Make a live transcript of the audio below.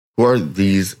who are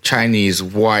these Chinese,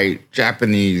 white,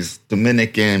 Japanese,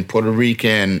 Dominican, Puerto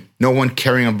Rican, no one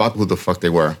caring about who the fuck they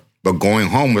were. But going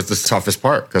home was the toughest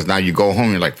part because now you go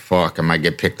home, you're like, fuck, I might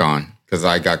get picked on because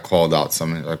I got called out.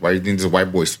 Something like, why do you think this is a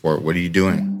white boy sport? What are you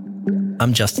doing?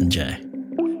 I'm Justin J.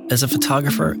 As a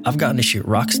photographer, I've gotten to shoot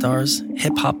rock stars,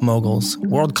 hip-hop moguls,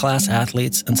 world-class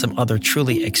athletes, and some other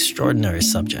truly extraordinary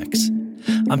subjects.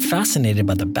 I'm fascinated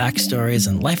by the backstories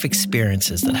and life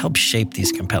experiences that help shape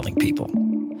these compelling people.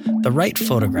 The right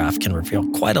photograph can reveal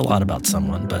quite a lot about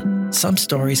someone, but some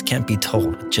stories can't be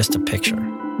told with just a picture.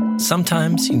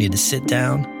 Sometimes you need to sit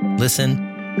down, listen,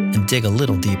 and dig a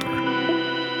little deeper.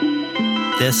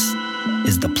 This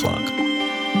is The Plug.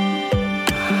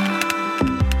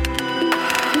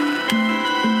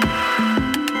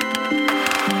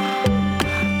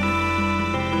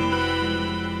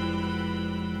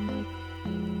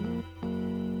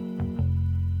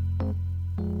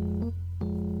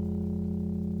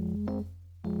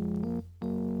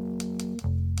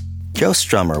 Joe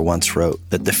Strummer once wrote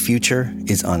that the future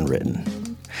is unwritten.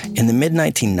 In the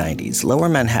mid-1990s, Lower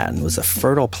Manhattan was a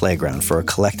fertile playground for a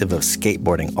collective of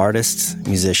skateboarding artists,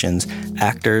 musicians,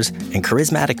 actors, and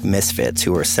charismatic misfits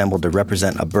who were assembled to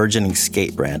represent a burgeoning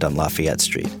skate brand on Lafayette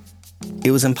Street.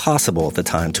 It was impossible at the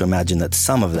time to imagine that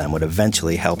some of them would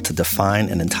eventually help to define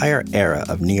an entire era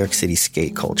of New York City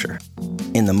skate culture.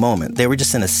 In the moment, they were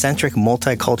just an eccentric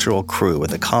multicultural crew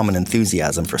with a common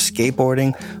enthusiasm for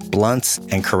skateboarding, blunts,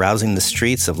 and carousing the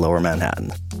streets of Lower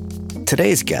Manhattan.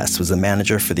 Today's guest was the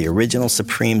manager for the original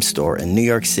Supreme store in New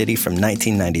York City from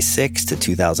 1996 to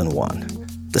 2001.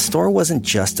 The store wasn't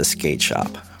just a skate shop.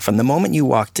 From the moment you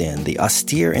walked in, the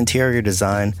austere interior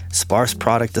design, sparse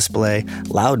product display,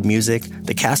 loud music,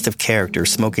 the cast of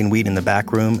characters smoking weed in the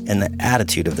back room, and the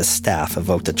attitude of the staff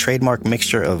evoked a trademark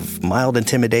mixture of mild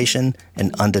intimidation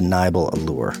and undeniable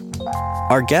allure.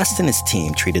 Our guest and his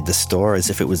team treated the store as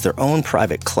if it was their own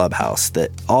private clubhouse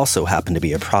that also happened to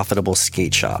be a profitable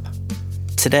skate shop.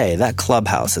 Today, that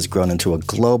clubhouse has grown into a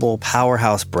global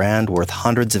powerhouse brand worth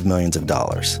hundreds of millions of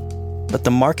dollars. But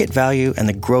the market value and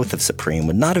the growth of Supreme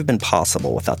would not have been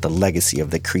possible without the legacy of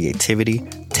the creativity,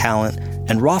 talent,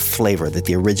 and raw flavor that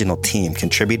the original team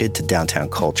contributed to downtown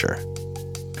culture.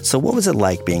 So what was it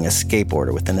like being a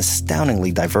skateboarder with an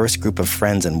astoundingly diverse group of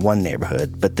friends in one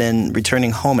neighborhood, but then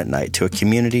returning home at night to a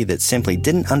community that simply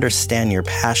didn't understand your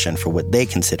passion for what they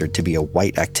considered to be a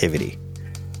white activity?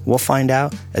 We'll find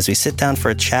out as we sit down for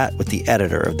a chat with the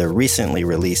editor of the recently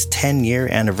released 10-year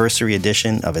anniversary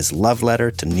edition of his love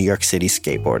letter to New York City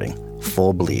skateboarding,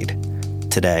 Full Bleed.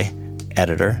 Today,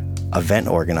 editor, event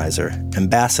organizer,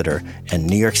 ambassador, and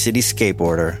New York City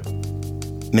skateboarder,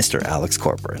 Mr. Alex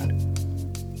Corporan.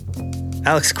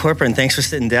 Alex Corporan, thanks for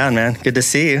sitting down, man. Good to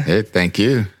see you. Hey, thank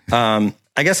you. I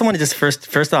guess I want to just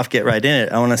first off get right in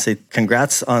it. I want to say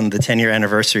congrats on the 10-year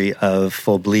anniversary of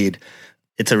Full Bleed.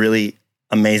 It's a really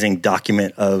amazing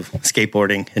document of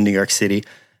skateboarding in New York City.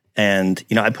 And,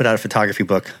 I put out a photography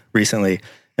book recently.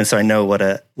 And so I know what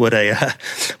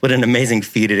an amazing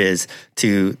feat it is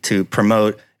to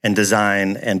promote and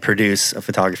design and produce a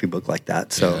photography book like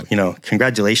that. So,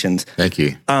 congratulations. Thank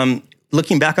you.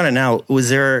 Looking back on it now, was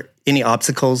there any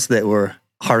obstacles that were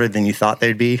harder than you thought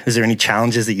they'd be? Was there any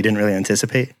challenges that you didn't really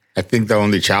anticipate? I think the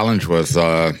only challenge was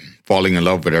falling in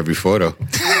love with every photo.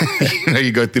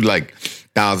 You go through like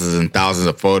thousands and thousands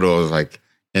of photos. Like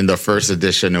in the first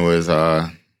edition, it was,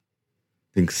 I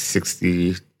think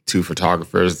 62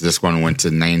 photographers. This one went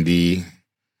to 90.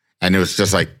 And it was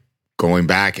just like going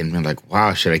back and being like,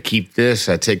 wow, should I keep this?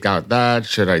 Should I take out that?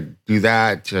 Should I do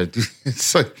that? Should I do? It's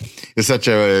such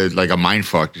a mind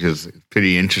fuck. It's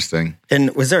pretty interesting.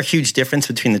 And was there a huge difference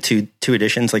between the two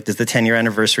editions? Like, does the 10-year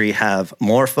anniversary have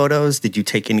more photos? Did you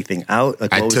take anything out?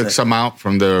 Like, I took some out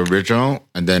from the original,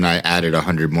 and then I added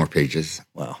 100 more pages.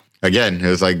 Wow. Again, it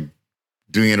was like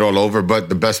doing it all over. But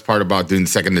the best part about doing the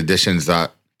second edition is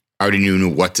that I already knew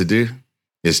what to do.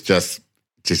 It's just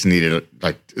needed,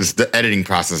 the editing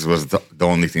process was the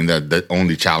only thing, the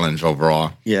only challenge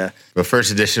overall. Yeah. The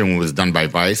first edition was done by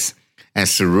Vice, and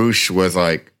Sarouche was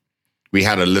like, we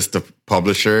had a list of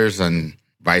publishers, and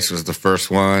Vice was the first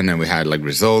one, and we had like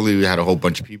Rizzoli, we had a whole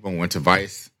bunch of people, and went to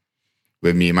Vice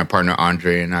with me and my partner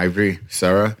Andre and Ivory,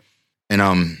 Sarah,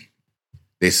 and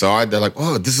they saw it, they're like,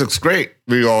 oh, this looks great.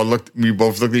 We both looked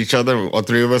at each other, all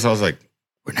three of us. I was like,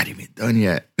 we're not even done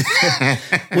yet.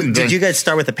 Did you guys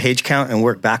start with a page count and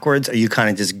work backwards, or you kind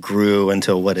of just grew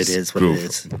until what it is? Grew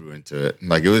into it.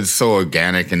 Like, it was so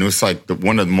organic, and it was like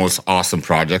one of the most awesome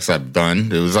projects I've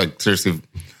done. It was like seriously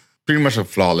pretty much a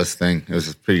flawless thing. It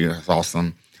was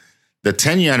awesome. The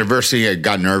 10-year anniversary, I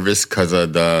got nervous because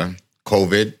of the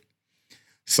COVID.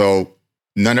 So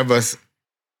none of us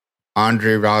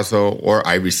Andre Razzo or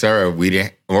Ivy Sarah,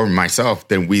 or myself,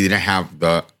 then we didn't have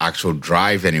the actual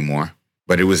drive anymore.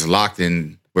 But it was locked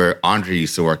in where Andre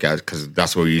used to work at, because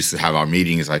that's where we used to have our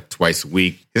meetings like twice a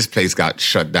week. His place got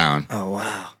shut down. Oh,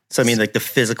 wow. So, I mean, like the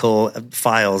physical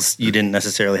files, you didn't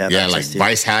necessarily have access to. Yeah, like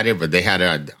Vice had it, but they had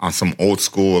it on some old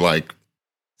school, like...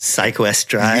 PsychOS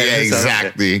drive. Yeah,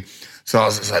 exactly. So I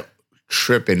was just like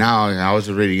tripping out. And I was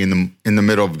already in the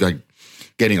middle of like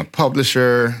getting a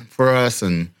publisher for us.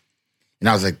 And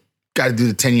I was like, got to do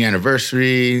the 10-year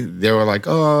anniversary. They were like,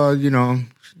 oh,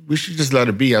 we should just let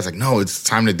it be. I was like, no, it's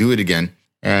time to do it again.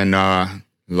 And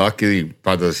luckily,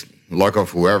 by the luck of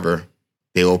whoever,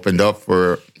 they opened up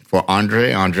for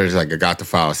Andre. Andre's like, I got the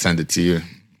file, send it to you.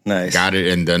 Nice. Got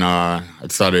it. And then I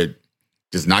started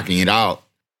just knocking it out.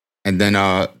 And then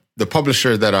the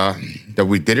publisher that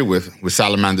we did it with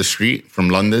Salamander Street from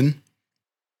London,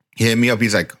 he hit me up.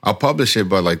 He's like, I'll publish it,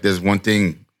 but like there's one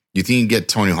thing. You think you get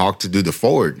Tony Hawk to do the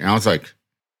forward? And I was like,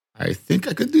 I think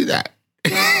I could do that.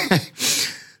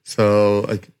 So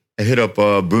I hit up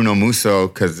Bruno Musso,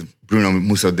 because Bruno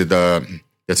Musso did the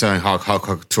Tony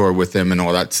Hawk tour with him and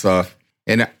all that stuff.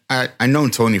 And I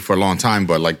known Tony for a long time,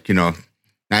 but like, not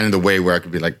in the way where I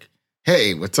could be like,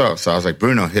 hey, what's up? So I was like,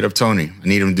 Bruno, hit up Tony. I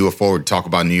need him to do a forward, talk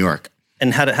about New York.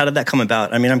 And how did that come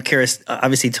about? I mean, I'm curious.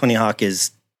 Obviously, Tony Hawk is,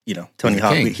 Tony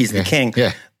Hawk. King. He's the king.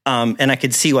 Yeah. And I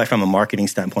could see why, from a marketing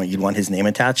standpoint, you'd want his name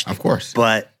attached. Of course.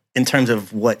 But in terms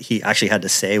of what he actually had to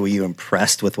say, were you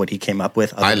impressed with what he came up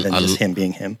with, other than just him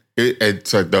being him?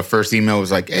 It's like the first email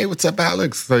was like, hey, what's up,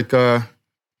 Alex? Like,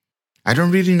 I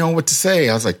don't really know what to say.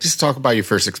 I was like, just talk about your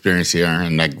first experience here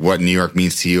and like what New York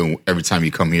means to you every time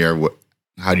you come here.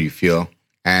 How do you feel?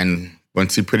 And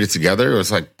once he put it together, it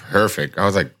was like perfect. I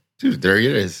was like, dude, there it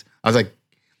is. I was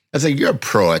like, you're a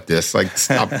pro at this. Like,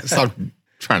 stop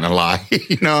trying to lie.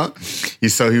 He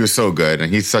was so good,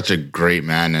 and he's such a great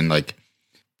man. And like,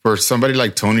 for somebody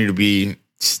like Tony to be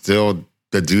still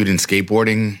the dude in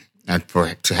skateboarding, and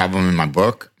to have him in my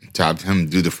book, to have him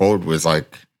do the forward was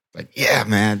like, yeah,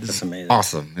 man, this is amazing.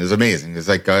 Awesome. It was amazing. It's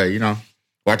like,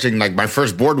 watching, like, my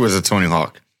first board was a Tony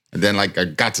Hawk. And then, like, I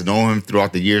got to know him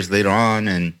throughout the years later on,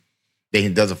 and then he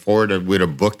does a forward with a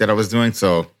book that I was doing.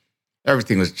 So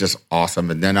everything was just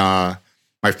awesome. And then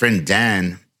my friend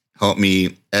Dan helped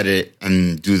me edit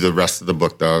and do the rest of the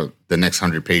book, the next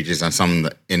 100 pages, and some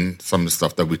of the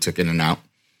stuff that we took in and out.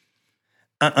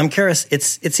 I'm curious.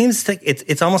 It seems like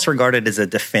it's almost regarded as a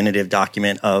definitive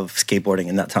document of skateboarding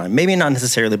in that time. Maybe not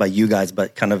necessarily by you guys,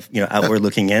 but kind of outward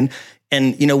looking in.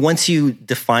 And once you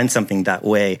define something that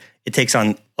way, it takes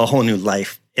on a whole new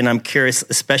life. And I'm curious,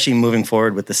 especially moving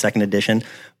forward with the second edition,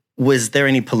 was there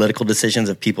any political decisions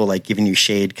of people like giving you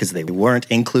shade because they weren't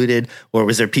included, or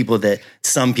was there people that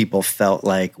some people felt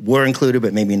like were included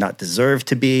but maybe not deserved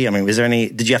to be? I mean,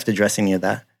 did you have to address any of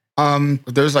that?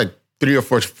 There's like 3 or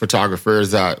 4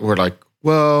 photographers that were like,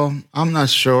 well, I'm not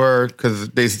sure, because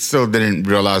they still didn't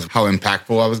realize how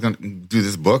impactful I was going to do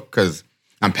this book, because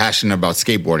I'm passionate about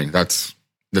skateboarding. That's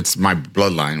my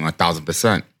bloodline,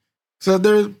 1,000%. So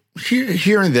there's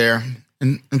here and there,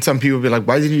 and some people be like,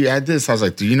 why didn't you add this? I was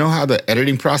like, do you know how the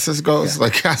editing process goes? Yeah.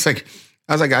 Like, I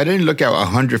was like, I didn't look at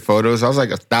 100 photos. I was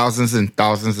like thousands and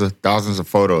thousands of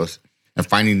photos, and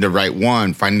finding the right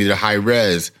one, finding the high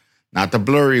res, not the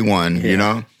blurry one,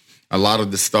 A lot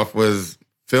of the stuff was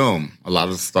film. A lot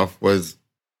of the stuff was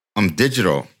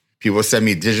digital. People send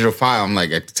me a digital file. I'm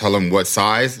like, I tell them what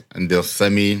size, and they'll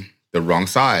send me the wrong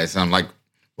size. And I'm like,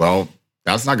 well,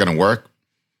 that's not going to work.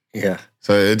 Yeah.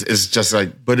 So it's just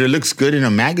like, but it looks good in a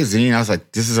magazine. I was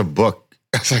like, this is a book.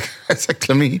 I was like,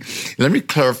 let me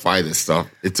clarify this stuff.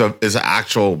 It's an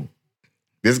actual.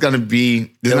 This is going to be.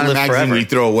 This is not a magazine forever. You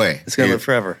throw away. It's going to live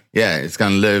forever. Yeah, it's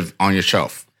going to live on your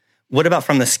shelf. What about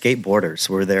from the skateboarders?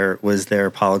 Was there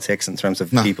politics in terms of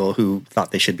people who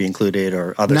thought they should be included,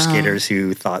 or other skaters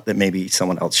who thought that maybe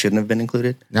someone else shouldn't have been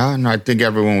included? No, I think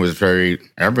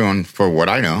everyone, for what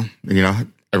I know,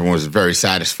 everyone was very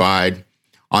satisfied.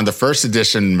 On the first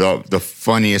edition, the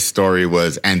funniest story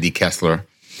was Andy Kessler.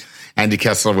 Andy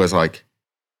Kessler was like,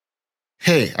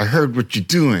 hey, I heard what you're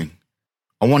doing.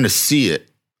 I want to see it.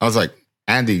 I was like,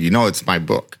 Andy, it's my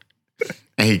book.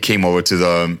 And he came over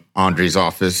to Andre's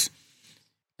office.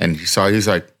 And he's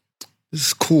like, this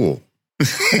is cool.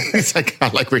 It's like, I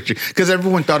like Richard. Because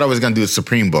everyone thought I was going to do a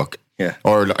Supreme book. Yeah.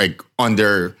 Or like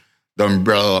under the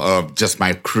umbrella of just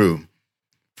my crew.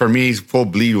 For me, Full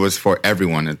Bleed was for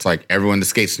everyone. It's like everyone that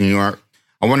skates New York.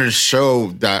 I wanted to show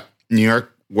that New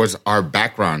York was our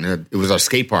background. It was our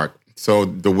skate park. So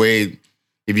the way,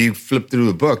 if you flip through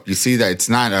the book, you see that it's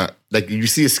not you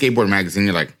see a skateboard magazine,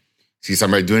 you're like, see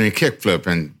somebody doing a kickflip,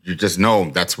 and you just know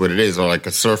that's what it is. Or like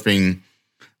a surfing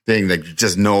thing. Like, you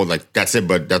just know, like, that's it,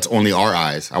 but that's only our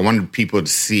eyes. I wanted people to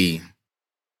see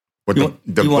what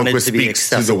the book speaks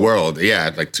to the world.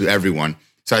 Yeah, like, to everyone.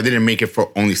 So I didn't make it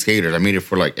for only skaters. I made it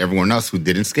for, like, everyone else who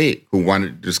didn't skate, who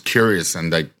wanted, just curious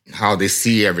and, like, how they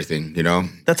see everything, you know?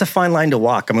 That's a fine line to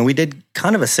walk. I mean, we did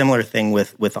kind of a similar thing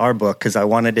with our book, because I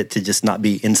wanted it to just not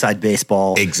be inside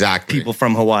baseball. Exactly. People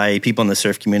from Hawaii, people in the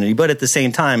surf community. But at the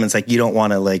same time, it's like, you don't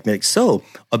want to, like, make, so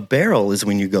a barrel is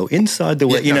when you go inside the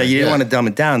way, you didn't want to dumb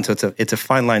it down. So it's a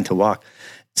fine line to walk.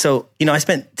 So, I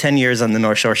spent 10 years on the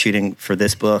North Shore shooting for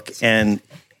this book, and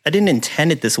I didn't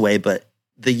intend it this way, but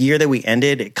the year that we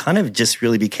ended, it kind of just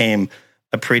really became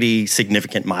a pretty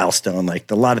significant milestone. Like,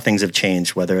 a lot of things have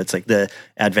changed, whether it's like the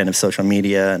advent of social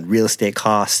media and real estate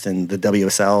costs and the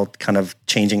WSL kind of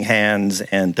changing hands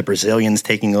and the Brazilians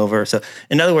taking over. So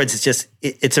in other words,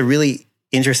 it's a really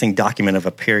interesting document of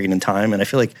a period in time. And I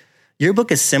feel like your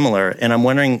book is similar. And I'm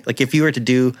wondering, like, if you were to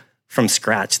do from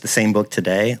scratch the same book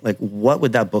today, like, what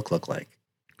would that book look like?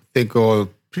 I think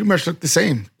it'll pretty much look the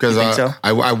same, because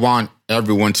I want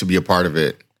everyone to be a part of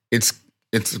it. It's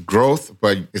growth,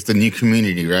 but it's the new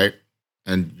community, right?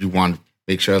 And you want to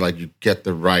make sure, like, you get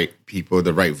the right people,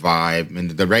 the right vibe,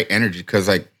 and the right energy, because,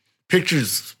 like, pictures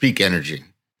speak energy.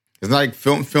 It's not like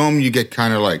film. You get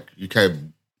kind of like you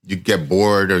get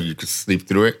bored, or you could sleep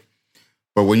through it.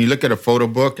 But when you look at a photo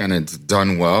book and it's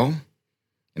done well,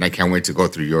 and I can't wait to go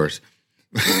through yours,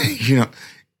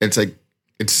 it's like,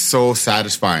 it's so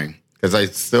satisfying, because I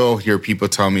still hear people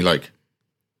tell me, like,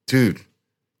 dude,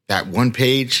 that one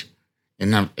page,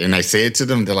 and I say it to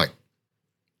them, they're like,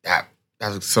 that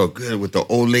looks so good with the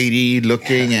old lady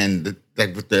looking and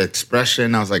like with the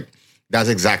expression. I was like, that's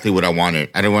exactly what I wanted.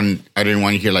 I didn't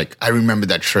want to hear, like, I remember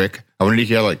that trick. I wanted to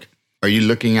hear, like, are you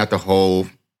looking at the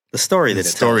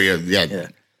story of yeah.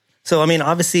 So I mean,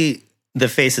 obviously the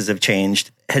faces have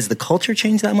changed. Has the culture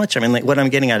changed that much? I mean, like, what I'm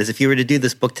getting at is, if you were to do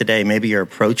this book today, maybe your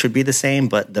approach would be the same,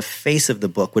 but the face of the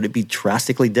book, would it be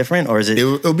drastically different, or is it?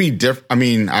 It'll be different. I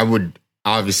mean, I would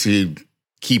obviously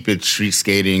keep it street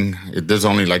skating. There's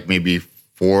only, like, maybe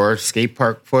 4 skate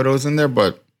park photos in there,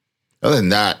 but other than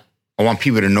that, I want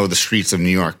people to know the streets of New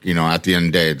York. At the end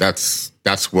of the day,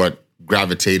 that's what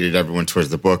gravitated everyone towards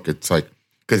the book. It's like,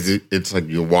 because it's like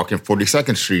you're walking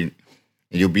 42nd Street,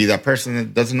 and you'll be that person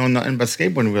that doesn't know nothing but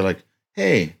skateboarding. We're like,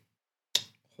 hey,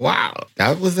 wow,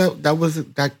 that was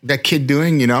that kid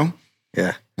doing,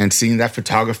 Yeah. And seeing that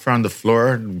photographer on the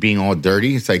floor being all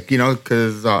dirty. It's like,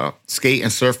 because skate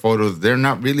and surf photos, they're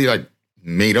not really, like,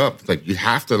 made up. It's like, you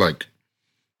have to, like,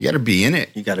 you got to be in it.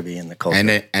 You got to be in the culture.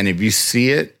 And if you see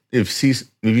it, if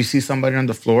you see somebody on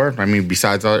the floor, I mean,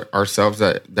 besides ourselves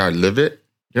that live it,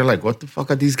 you're like, what the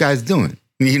fuck are these guys doing?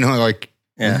 Like,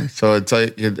 yeah. So it's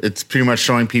like, it's pretty much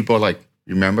showing people, like,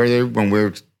 remember when we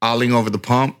were olling over the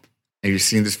pump and you're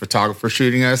seeing this photographer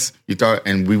shooting us, you thought,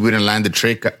 and we wouldn't land the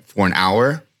trick for an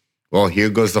hour. Well, here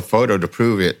goes the photo to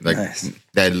prove it. Like, nice.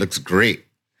 That looks great.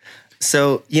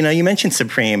 So, you mentioned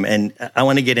Supreme, and I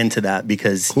want to get into that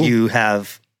because you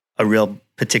have a real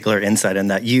particular insight in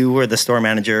that. You were the store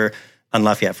manager on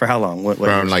Lafayette for how long?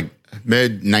 From like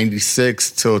mid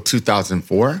 96 till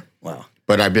 2004. Wow.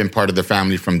 But I've been part of the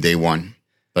family from day one,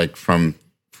 like from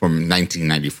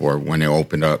 1994 when it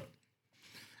opened up.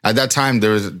 At that time,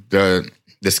 there was the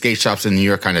skate shops in New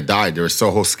York kind of died. There was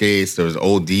Soho Skates, there was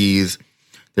ODs,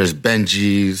 there's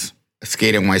Benji's,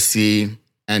 Skate NYC.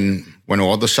 And when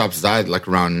all the shops died, like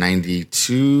around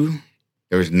 92,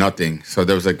 there was nothing. So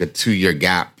there was like a 2-year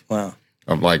gap. Wow.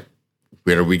 Of like,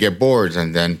 where do we get boards?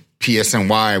 And then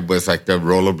PSNY was like the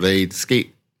rollerblade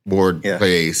skateboard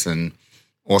place, and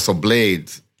also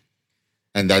blades.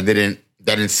 And that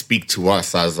didn't speak to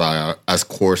us as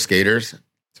core skaters.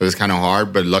 So it's kind of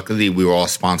hard, but luckily we were all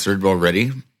sponsored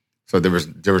already. So there was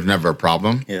never a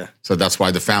problem. Yeah. So that's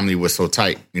why the family was so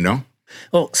tight,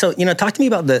 Well, so, talk to me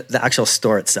about the actual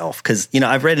store itself. Because,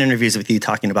 I've read interviews with you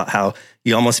talking about how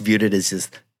you almost viewed it as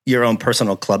just your own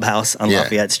personal clubhouse on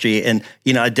Lafayette Street. And,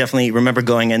 I definitely remember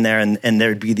going in there and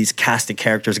there'd be these cast of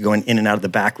characters going in and out of the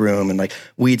back room and like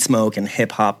weed smoke and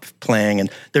hip hop playing. And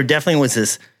there definitely was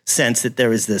this sense that there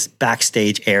was this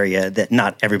backstage area that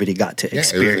not everybody got to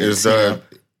experience. It was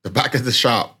the back of the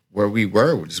shop where we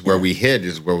were, which is where we hid,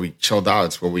 is where we chilled out.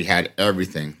 It's where we had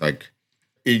everything. Like,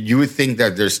 you would think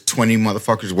that there's 20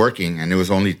 motherfuckers working and there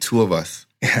was only 2 of us.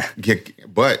 Yeah.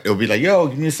 But it'll be like, yo,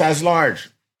 give me a size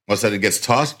large. All of a sudden it gets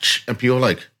tossed and people are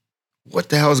like, what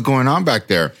the hell is going on back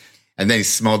there? And then they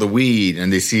smell the weed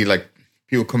and they see like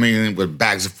people coming in with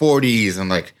bags of 40s and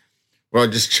like, we're all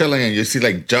just chilling. And you see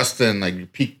like Justin, like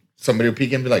somebody will peek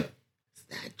in and be like, is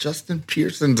that Justin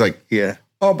Pearson's? Like, yeah.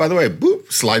 Oh, by the way,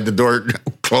 boop, slide the door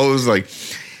closed. Like,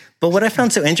 But what I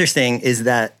found so interesting is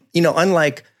that,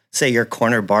 unlike, say, your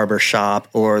corner barber shop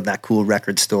or that cool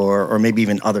record store or maybe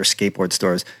even other skateboard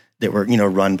stores that were,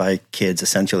 run by kids,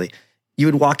 essentially, you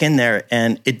would walk in there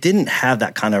and it didn't have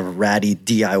that kind of ratty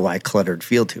DIY cluttered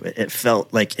feel to it. It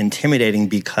felt like intimidating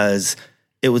because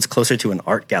it was closer to an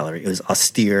art gallery. It was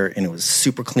austere and it was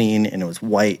super clean and it was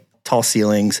white, tall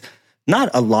ceilings,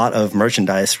 not a lot of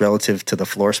merchandise relative to the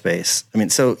floor space. I mean,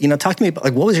 so, talk to me about,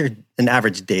 like, what was an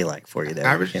average day like for you there?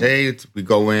 Average day, we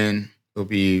go in, there'll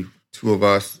be two of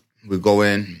us. We go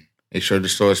in, make sure the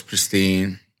store is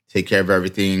pristine, take care of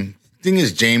everything. The thing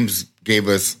is, James gave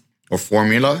us a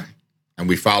formula and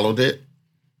we followed it.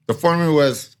 The formula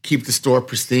was keep the store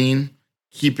pristine,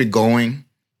 keep it going,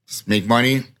 just make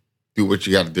money, do what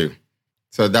you got to do.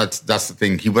 So that's the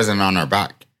thing. He wasn't on our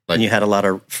back. Like, and you had a lot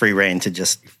of free reign to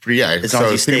just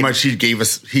So pretty much he gave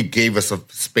us a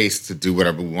space to do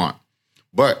whatever we want,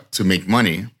 but to make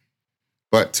money,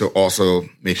 but to also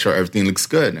make sure everything looks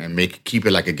good and keep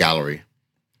it like a gallery.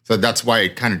 So that's why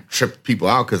it kind of tripped people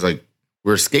out because like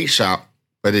we're a skate shop,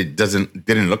 but it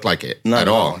didn't look like it at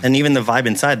all. And even the vibe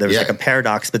inside, there was like a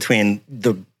paradox between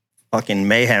the fucking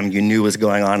mayhem you knew was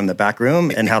going on in the back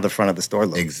room and how the front of the store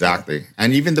looked. Exactly.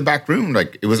 And even the back room,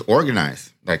 like it was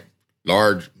organized, like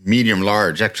large, medium,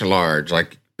 large, extra large.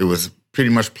 Like it was pretty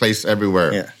much placed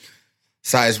everywhere. Yeah.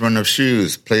 Size run of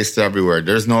shoes placed everywhere.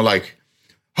 There's no like,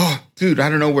 oh, dude, I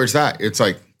don't know where's that. It's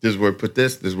like, this is where we put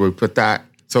this is where we put that.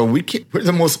 So we're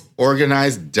the most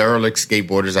organized, derelict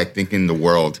skateboarders, I think, in the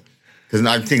world. Because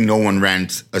I think no one ran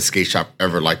a skate shop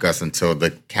ever like us until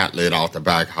the cat laid out the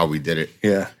bag how we did it.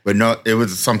 Yeah. But no, it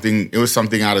was something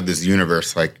out of this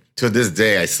universe. Like, to this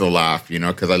day, I still laugh,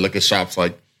 because I look at shops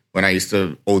like when I used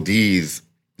to ODs,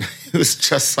 it was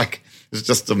just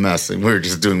a mess. And we were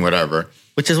just doing whatever.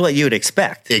 Which is what you would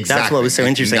expect. Exactly. That's what was so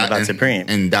interesting about Supreme.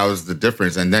 And that was the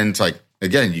difference. And then it's like,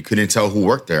 again, you couldn't tell who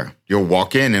worked there. You'll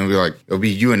walk in and it'll be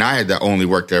you and I that only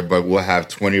work there, but we'll have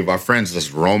 20 of our friends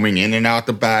just roaming in and out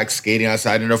the back, skating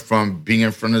outside in the front, being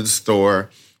in front of the store,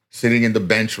 sitting in the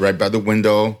bench right by the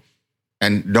window,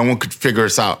 and no one could figure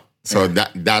us out. So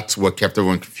that's what kept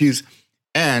everyone confused.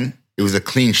 And it was a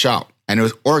clean shop, and it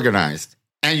was organized,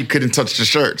 and you couldn't touch the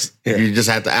shirts. Yeah. You just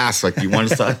had to ask, like, you want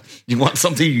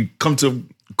something, you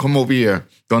come over here,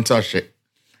 don't touch it.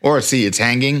 Or see, it's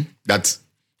hanging, that's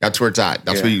where it's at.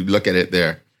 That's where you look at it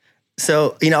there.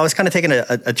 So, I was kind of taking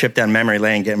a trip down memory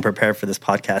lane, getting prepared for this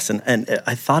podcast. And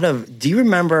I thought of, do you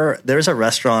remember there was a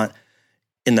restaurant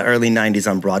in the early 90s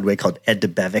on Broadway called Ed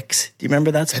DeBevick's? Do you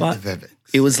remember that spot? Ed DeBevick's.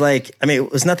 It was like,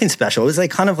 it was nothing special. It was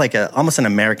like kind of like almost an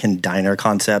American diner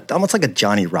concept, almost like a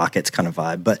Johnny Rockets kind of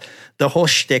vibe. But the whole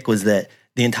shtick was that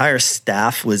the entire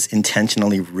staff was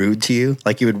intentionally rude to you.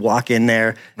 Like you would walk in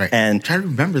there and I'm trying to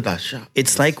remember that shop.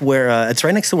 It's like where it's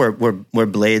right next to where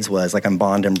Blades was, like on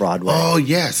Bond and Broadway. Oh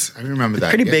yes, I remember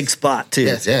that. Pretty big spot too.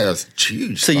 Yes, yeah, that's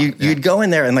huge. So you'd go in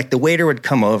there and like the waiter would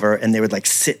come over and they would like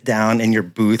sit down in your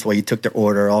booth while you took their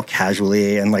order all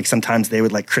casually, and like sometimes they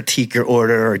would like critique your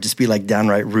order or just be like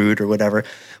downright rude or whatever.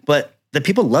 But the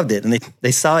people loved it, and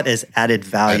they saw it as added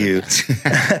value.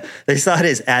 They saw it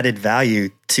as added value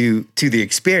to the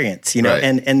experience, Right.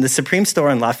 And the Supreme store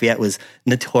in Lafayette was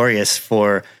notorious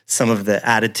for some of the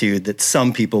attitude that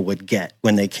some people would get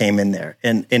when they came in there,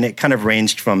 and it kind of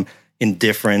ranged from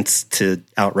indifference to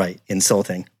outright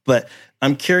insulting. But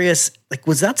I'm curious, like,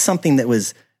 was that something that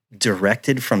was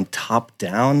directed from top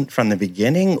down from the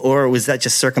beginning, or was that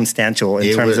just circumstantial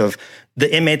in terms of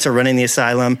the inmates are running the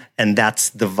asylum and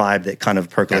that's the vibe that kind of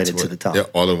percolated to the top?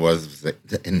 All it was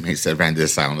the inmates that ran the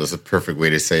asylum. That's a perfect way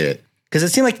to say it. Because it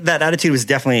seemed like that attitude was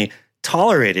definitely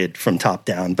tolerated from top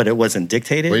down, but it wasn't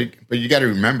dictated. But you got to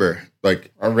remember,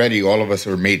 like, already all of us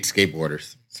were made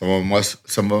skateboarders. Some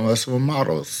of us were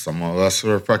models. Some of us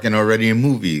were fucking already in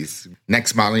movies.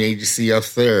 Next modeling agency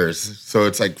upstairs. So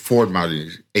it's like Ford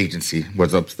modeling agency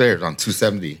was upstairs on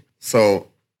 270. So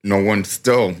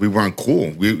we weren't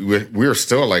cool. We were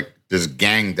still like this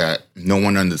gang that no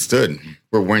one understood.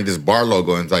 We're wearing this bar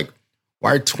logo, and it's like,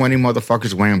 why are 20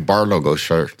 motherfuckers wearing bar logo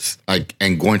shirts? Like,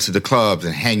 and going to the clubs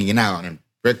and hanging out and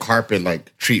red carpet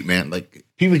like treatment. Like,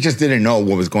 people just didn't know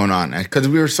what was going on because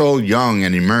we were so young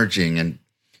and emerging, and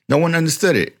no one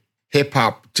understood it. Hip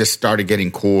hop just started getting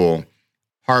cool.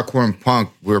 Hardcore and punk,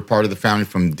 we were part of the family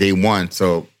from day one.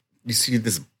 So you see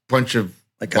this bunch of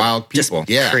like wild people.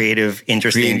 Just creative,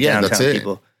 interesting downtown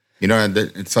people. And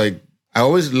it's like, I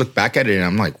always look back at it and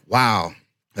I'm like, wow,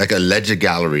 like a ledger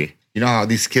gallery. You know how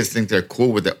these kids think they're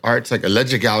cool with the arts? Like a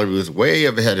ledger gallery was way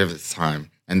ahead of its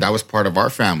time. And that was part of our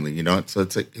family, So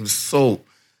it's like, it was so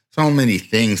many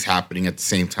things happening at the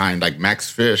same time. Like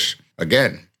Max Fish,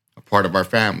 again, a part of our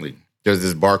family. there's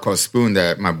this bar called Spoon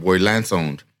that my boy Lance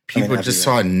owned. People just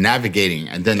saw navigating.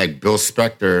 And then like Bill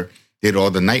Spector did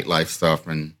all the nightlife stuff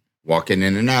and walking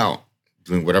in and out,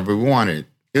 doing whatever we wanted.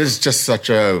 It was just such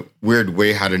a weird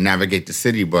way how to navigate the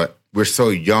city. But we're so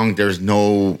young. There's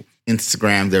no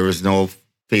Instagram. There was no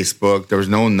Facebook. There was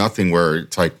no nothing where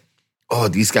it's like, oh,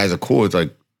 these guys are cool. It's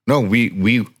like, no,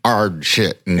 we are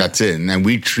shit. And that's it. And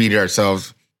we treated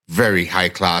ourselves very high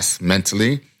class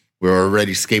mentally. We were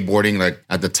already skateboarding like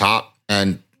at the top.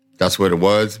 And that's what it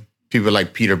was. People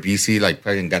like Peter BC, like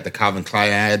fucking got the Calvin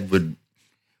Klein ad with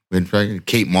fucking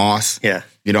Kate Moss. Yeah.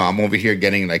 You know, I'm over here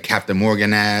getting like Captain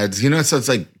Morgan ads. You know, so it's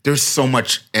like there's so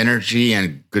much energy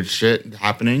and good shit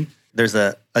happening. There's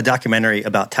a documentary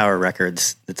about Tower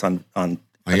Records that's on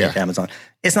Amazon.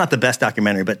 It's not the best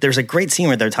documentary, but there's a great scene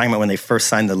where they're talking about when they first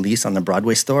signed the lease on the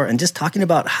Broadway store and just talking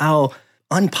about how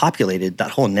unpopulated that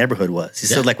whole neighborhood was. He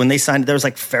said, like, when they signed, there was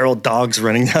like feral dogs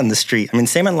running down the street. I mean,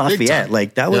 same in Lafayette.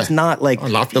 Like, that was not like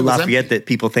the Lafayette that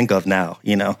people think of now,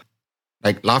 you know?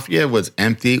 Like, Lafayette was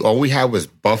empty. All we had was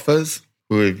Buffas,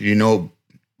 who, if you know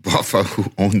Buffa,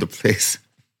 who owned the place.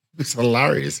 It was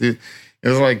hilarious. It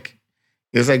was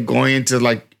like going into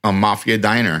like a mafia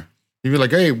diner. He'd be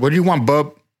like, hey, what do you want,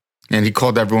 bub? And he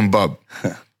called everyone bub.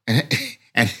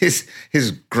 and his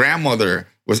grandmother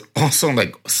was also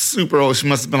like super old. She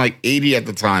must have been like 80 at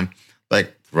the time,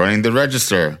 like running the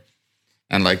register.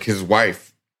 And like his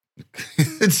wife.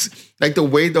 It's like the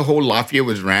way the whole Lafayette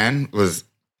was ran was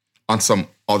on some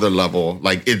other level.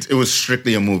 Like it was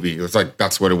strictly a movie. It was like,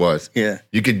 that's what it was. Yeah.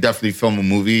 You could definitely film a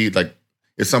movie. Like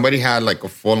if somebody had like a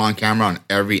full-on camera on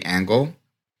every angle,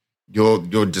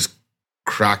 you'll just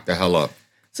crack the hell up.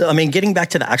 So, I mean, getting back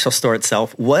to the actual store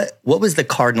itself, what was the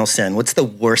cardinal sin? What's the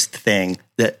worst thing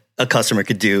that a customer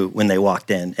could do when they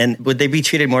walked in? And would they be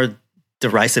treated more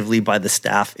derisively by the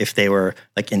staff if they were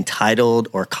like entitled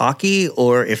or cocky,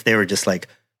 or if they were just like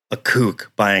a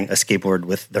kook buying a skateboard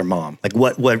with their mom? Like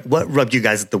what rubbed you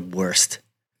guys the worst?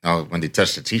 Oh, when they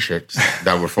touched the t-shirts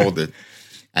that were folded.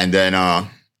 And then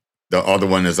the other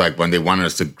one is like when they wanted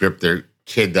us to grip their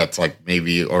kid that's like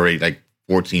maybe already like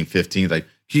 14, 15, like,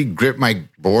 he gripped my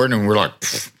board, and we're like,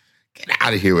 get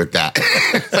out of here with that.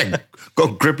 It's like, go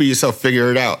grip it yourself, figure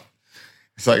it out.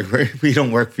 It's like, we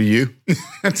don't work for you.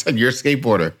 It's like, you're a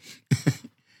skateboarder.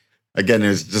 Again,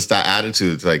 it's just that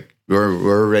attitude. It's like, we're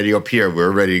already up here. We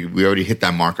already hit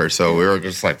that marker. So we were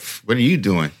just like, what are you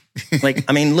doing? Like,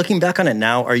 I mean, looking back on it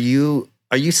now, are you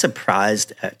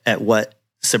surprised at what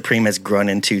Supreme has grown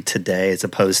into today, as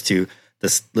opposed to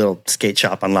this little skate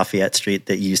shop on Lafayette Street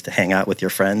that you used to hang out with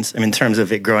your friends? I mean, in terms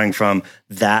of it growing from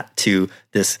that to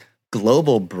this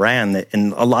global brand that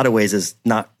in a lot of ways is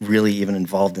not really even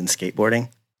involved in skateboarding.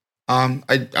 I'm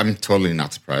totally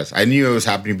not surprised. I knew it was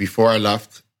happening before I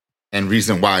left, and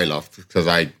reason why I left, because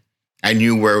I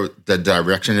knew where the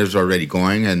direction is already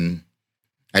going, and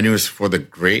I knew it was for the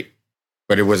great,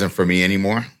 but it wasn't for me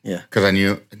anymore. Yeah. Because I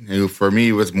knew for me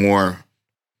it was more,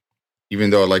 even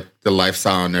though like the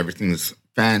lifestyle and everything is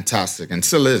fantastic and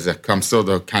still is. I'm still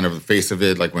the kind of the face of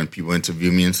it, like when people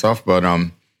interview me and stuff. But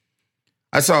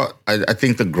I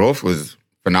think the growth was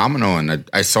phenomenal, and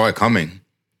I saw it coming.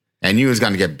 I knew it was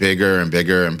going to get bigger and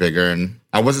bigger and bigger. And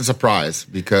I wasn't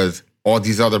surprised, because all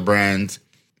these other brands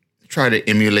tried to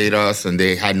emulate us, and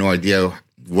they had no idea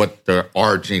what their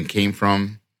origin came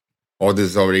from. All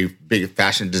these already big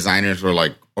fashion designers were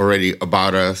like already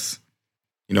about us.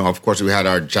 You know, of course, we had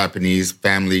our Japanese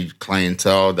family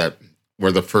clientele that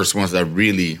were the first ones that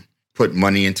really put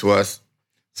money into us.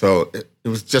 So it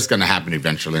was just going to happen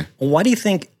eventually. Why do you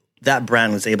think that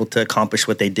brand was able to accomplish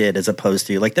what they did, as opposed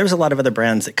to, like, there was a lot of other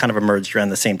brands that kind of emerged around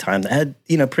the same time that had,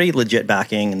 you know, pretty legit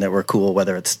backing and that were cool,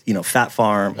 whether it's, you know, Fat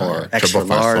Farm or Extra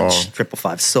Large,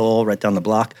 555 Soul, right down the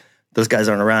block. Those guys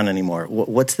aren't around anymore.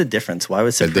 What's the difference? Why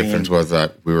was Supreme? The difference was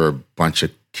that we were a bunch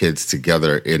of kids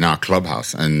together in our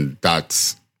clubhouse, and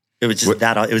that's... It was just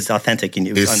it was authentic, and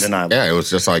it was undeniable. Yeah, it was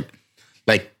just like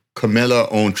Camilla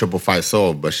owned 555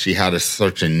 Soul, but she had a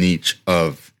certain niche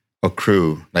of a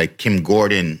crew. Like Kim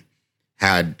Gordon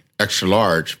had Extra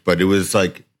Large, but it was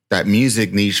like that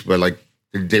music niche, but like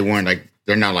they weren't like,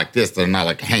 they're not like this. They're not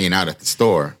like hanging out at the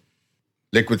store.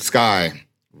 Liquid Sky,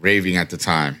 raving at the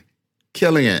time,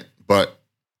 killing it, but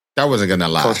that wasn't going to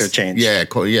last. Culture change. Yeah,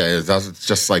 it's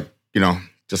just like, you know,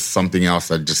 just something else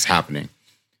that just happening.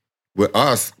 With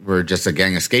us, we're just a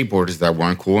gang of skateboarders that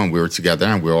weren't cool, and we were together,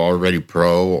 and we were already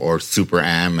pro or super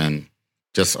am, and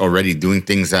just already doing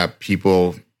things that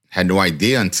people had no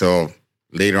idea until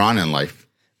later on in life.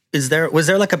 was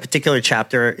there like a particular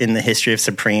chapter in the history of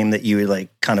Supreme that you would like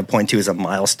kind of point to as a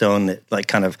milestone that like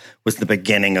kind of was the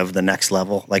beginning of the next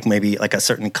level? Like maybe like a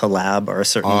certain collab or a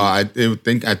certain. I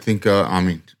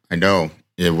know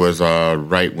it was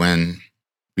right when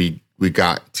we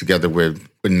got together with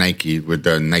Nike with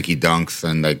the Nike Dunks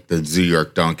and like the New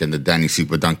York Dunk and the Danny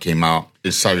Super Dunk came out.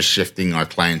 It started shifting our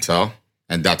clientele,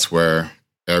 and that's where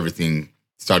everything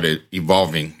started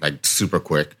evolving like super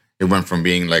quick. It went from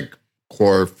being like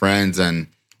core friends and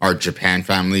our Japan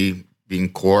family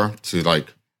being core to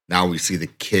like now we see the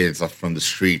kids up from the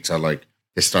streets are like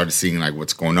they started seeing like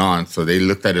what's going on. So they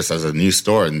looked at us as a new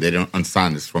store and they don't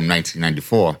understand this from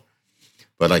 1994.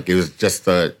 But like it was just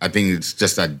I think it's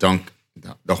just that dunk,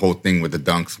 the whole thing with the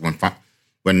dunks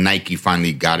when Nike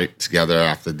finally got it together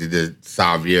after they did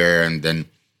Xavier and then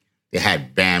they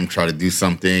had Bam try to do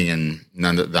something and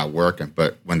none of that worked.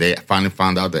 But when they finally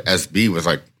found out the SB was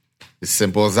like as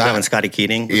simple as that. Yeah, when Scotty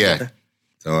Keating. Yeah.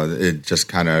 So it just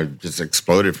kind of just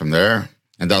exploded from there.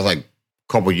 And that was like a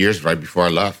couple years right before I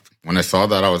left. When I saw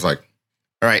that, I was like,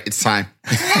 all right, it's time.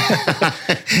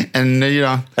 And, you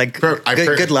know. Like,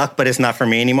 good luck, but it's not for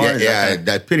me anymore? Yeah,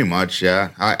 that pretty much, yeah.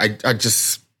 I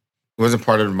just wasn't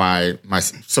part of my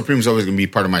Supreme's always going to be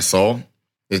part of my soul.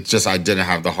 It's just I didn't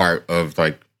have the heart of,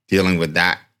 like, dealing with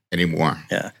that anymore.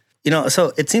 Yeah. You know,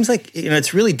 so it seems like, you know,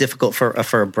 it's really difficult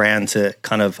for a brand to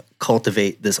kind of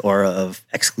cultivate this aura of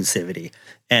exclusivity.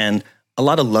 And a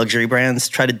lot of luxury brands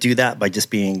try to do that by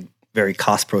just being very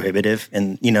cost prohibitive.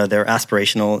 And, you know, they're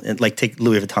aspirational. And like take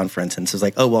Louis Vuitton, for instance. It's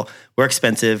like, oh, well, we're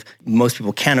expensive. Most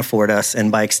people can't afford us.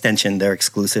 And by extension, they're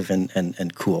exclusive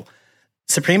and cool.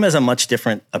 Supreme has a much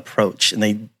different approach. And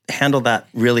they handle that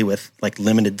really with like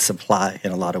limited supply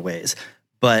in a lot of ways.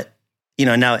 But you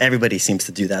know, now everybody seems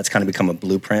to do that. It's kind of become a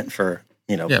blueprint for,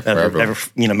 you know,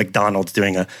 McDonald's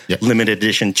doing a limited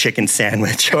edition chicken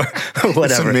sandwich or whatever.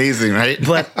 It's amazing, right?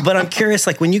 but I'm curious,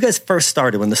 like when you guys first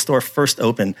started, when the store first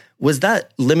opened, was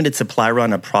that limited supply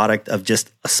run a product of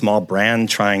just a small brand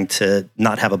trying to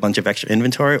not have a bunch of extra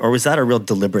inventory? Or was that a real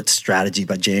deliberate strategy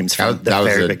by James from the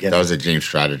very beginning? That was a James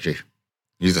strategy.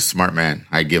 He's a smart man.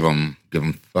 I give him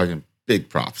fucking big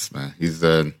props, man. He's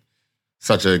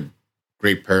such a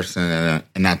great person,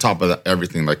 and on top of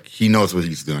everything, like he knows what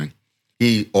he's doing.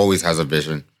 He always has a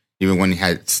vision. Even when he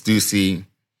had Stussy,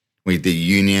 when he did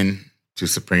Union to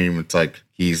Supreme, it's like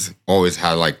he's always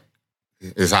had like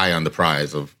his eye on the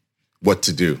prize of what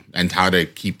to do and how to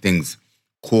keep things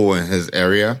cool in his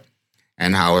area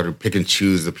and how to pick and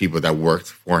choose the people that worked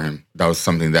for him. That was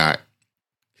something that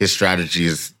his strategy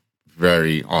is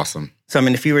very awesome. So, I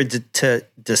mean, if you were to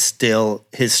distill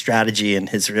his strategy and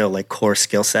his real like core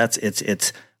skill sets,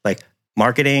 it's like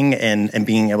marketing and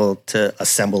being able to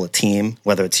assemble a team,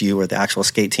 whether it's you or the actual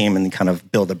skate team, and kind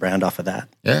of build a brand off of that.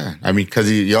 Yeah, I mean, because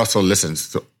he also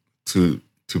listens to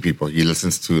people. He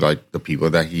listens to like the people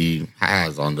that he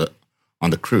has on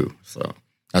the crew. So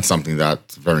that's something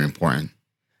that's very important.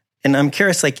 And I'm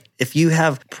curious, like, if you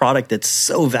have product that's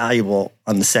so valuable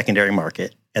on the secondary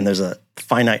market, and there's a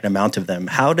finite amount of them,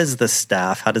 how does the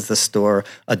store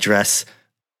address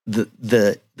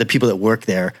the people that work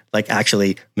there, like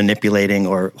actually manipulating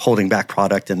or holding back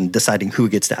product and deciding who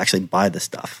gets to actually buy the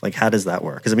stuff? Like, how does that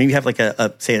work? Because I mean, you have like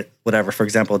a say whatever, for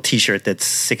example, a T-shirt that's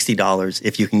 $60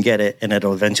 if you can get it, and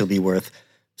it'll eventually be worth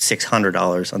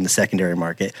 $600 on the secondary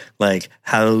market. Like,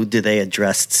 how do they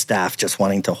address staff just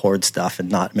wanting to hoard stuff and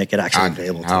not make it actually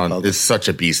available to the public? It's such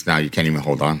a beast now. You can't even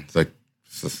hold on. It's like,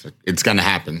 it's going to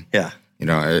happen. Yeah. You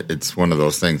know, it's one of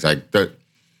those things.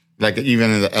 Like even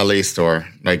in the LA store,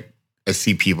 like I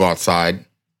see people outside,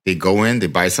 they go in, they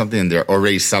buy something, and they're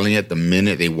already selling it the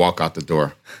minute they walk out the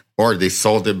door. Or they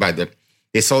sold it by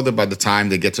the time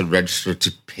they get to the register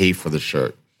to pay for the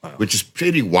shirt. Wow. Which is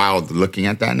pretty wild looking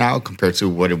at that now compared to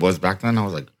what it was back then. I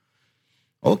was like,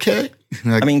 okay.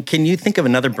 Like, I mean, can you think of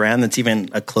another brand that's even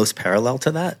a close parallel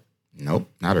to that? Nope,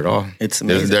 not at all. It's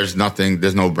amazing.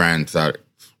 There's no brand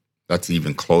that's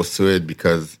even close to it,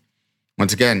 because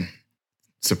once again,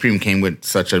 Supreme came with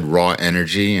such a raw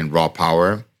energy and raw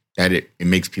power that it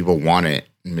makes people want it.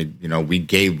 I mean, you know, we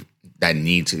gave that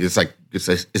need to. It's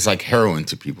like heroin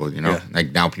to people. You know,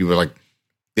 like now people are like,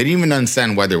 they didn't even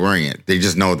understand why they're wearing it. They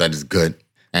just know that it's good,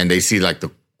 and they see like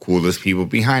the coolest people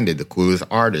behind it, the coolest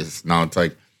artists. Now it's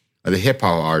like the hip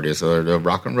hop artists or the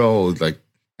rock and roll, like,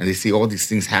 and they see all these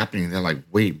things happening. They're like,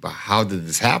 wait, but how did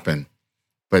this happen?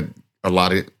 But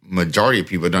majority of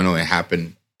people don't know it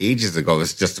happened ages ago.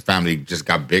 It's just the family just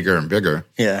got bigger and bigger.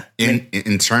 Yeah.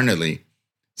 Internally.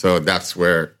 So that's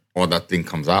where all that thing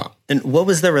comes out. And what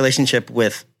was the relationship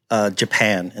with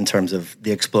Japan in terms of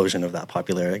the explosion of that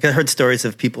popularity? I heard stories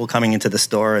of people coming into the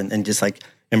store and just like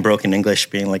in broken English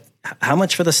being like, how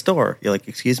much for the store? You're like,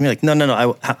 excuse me? Like,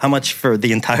 no. How much for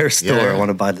the entire store? I want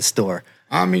to buy the store.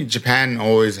 I mean, Japan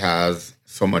always has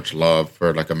so much love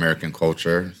for like American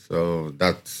culture. So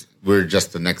we're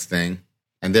just the next thing.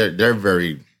 And they're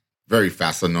very, very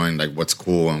fast on knowing like what's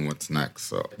cool and what's next.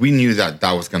 So we knew that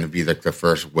was going to be like the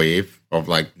first wave of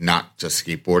like not just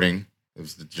skateboarding. It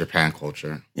was the Japan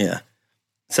culture. Yeah.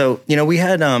 So, we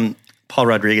had Paul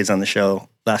Rodriguez on the show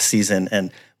last season,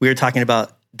 and we were talking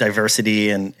about diversity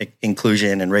and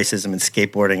inclusion and racism and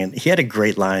skateboarding. And he had a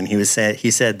great line. He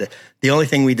said that the only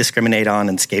thing we discriminate on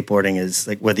in skateboarding is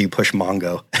like whether you push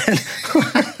Mongo,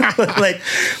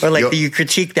 or you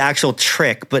critique the actual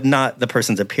trick, but not the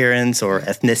person's appearance or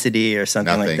ethnicity or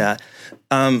something like that.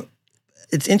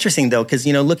 It's interesting though, because,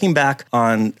 looking back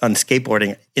on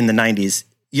skateboarding in the 90s,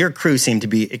 your crew seemed to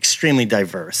be extremely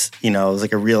diverse. It was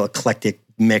like a real eclectic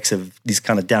mix of these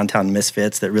kind of downtown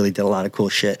misfits that really did a lot of cool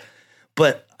shit.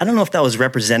 But I don't know if that was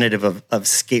representative of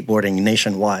skateboarding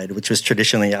nationwide, which was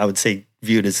traditionally, I would say,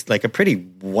 viewed as like a pretty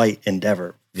white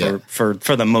endeavor for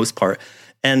the most part.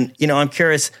 And, I'm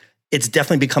curious, it's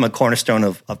definitely become a cornerstone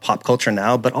of pop culture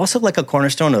now, but also like a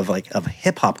cornerstone of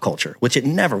hip hop culture, which it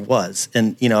never was.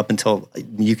 And, up until,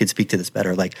 you could speak to this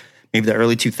better, like maybe the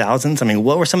early 2000s. I mean,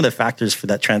 what were some of the factors for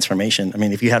that transformation? I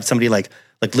mean, if you have somebody like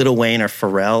Lil Wayne or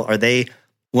Pharrell, are they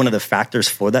one of the factors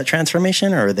for that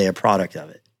transformation, or are they a product of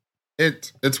it?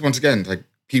 It's once again, like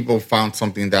people found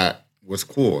something that was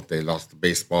cool. They lost the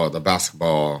baseball, the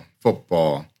basketball,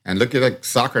 football. And look at like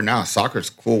soccer now. Soccer's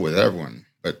cool with everyone.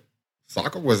 But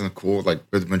soccer wasn't cool like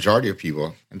with the majority of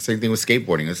people. And same thing with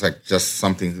skateboarding. It's like just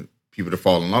something people to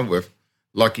fall in love with.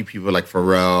 Lucky people like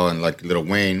Pharrell and like Lil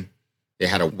Wayne, they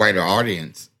had a wider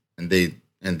audience and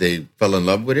they fell in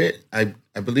love with it, I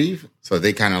believe. So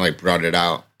they kind of like brought it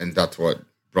out, and that's what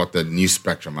brought the new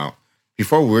spectrum out.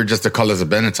 Before, we were just the colors of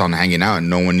Benetton hanging out, and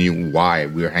no one knew why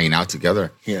we were hanging out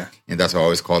together. Yeah. And that's what I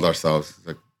always called ourselves.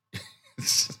 Like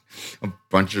a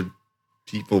bunch of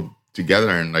people together.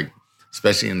 And like,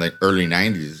 especially in the early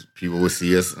 90s, people would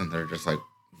see us and they're just like,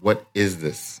 what is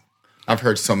this? I've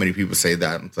heard so many people say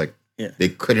that. It's like, they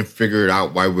couldn't figure it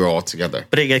out why we were all together.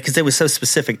 But because it was so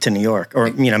specific to New York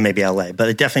or, maybe LA, but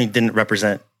it definitely didn't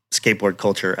represent skateboard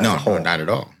culture as a whole. No, not at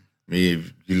all. I mean,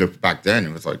 if you look back then,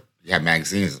 it was like, you had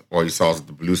magazines. All you saw was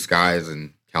the blue skies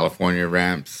and California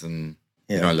ramps, and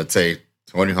let's say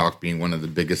Tony Hawk being one of the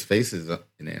biggest faces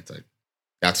in it. It's like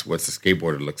that's what the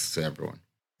skateboarder looks to everyone.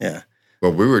 Yeah.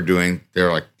 What we were doing,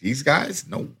 they're like, these guys?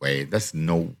 No way. That's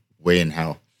no way in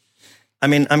hell. I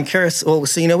mean, I'm curious. Well,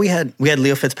 so we had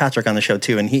Leo Fitzpatrick on the show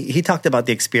too, and he talked about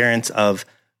the experience of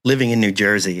living in New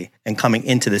Jersey and coming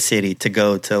into the city to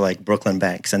go to like Brooklyn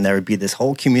Banks, and there would be this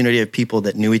whole community of people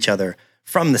that knew each other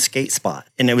from the skate spot.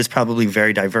 And it was probably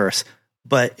very diverse,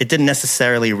 but it didn't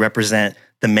necessarily represent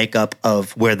the makeup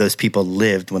of where those people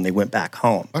lived when they went back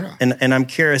home. Oh, no. And I'm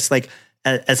curious, like,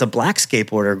 as a black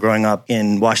skateboarder growing up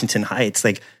in Washington Heights,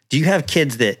 like, do you have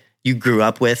kids that you grew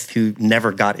up with who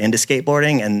never got into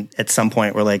skateboarding and at some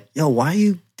point were like, yo, why are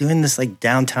you doing this like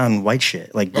downtown white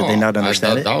shit? Like, did they not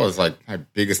understand it? That was like my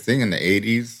biggest thing in the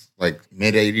 80s, like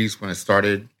mid 80s when it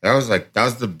started. That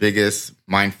was the biggest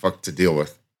mind fuck to deal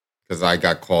with. Because I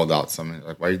got called out. Something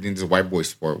like, why are you doing this white boy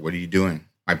sport? What are you doing?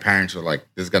 My parents were like,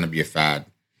 this is going to be a fad.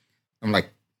 I'm like,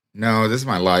 no, this is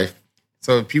my life.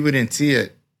 So people didn't see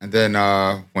it. And then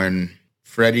when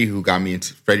Freddie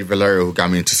Valerio, who got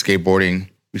me into skateboarding,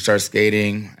 we started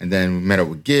skating. And then we met up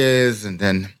with Giz. And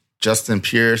then Justin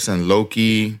Pierce and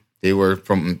Loki, they were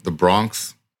from the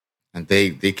Bronx. And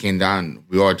they came down.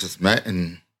 We all just met.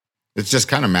 And it's just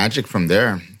kind of magic from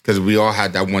there. Because we all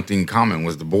had that one thing in common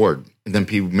was the board. And then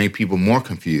people made people more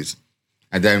confused.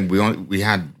 And then we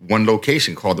had one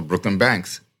location called the Brooklyn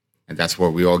Banks. And that's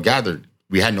where we all gathered.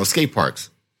 We had no skate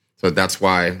parks. So that's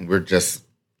why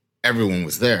everyone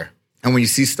was there. And when you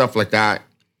see stuff like that,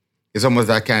 it's almost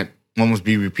that can't almost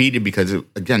be repeated because, it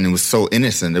was so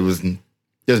innocent.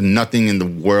 There's nothing in the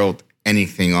world,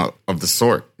 anything of the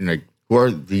sort. Like, who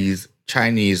are these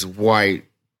Chinese, white,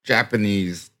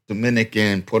 Japanese,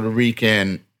 Dominican, Puerto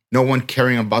Rican? No one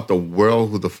caring about the world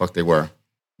who the fuck they were.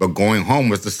 But going home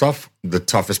was the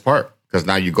toughest part. Because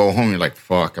now you go home, you're like,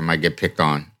 fuck, I might get picked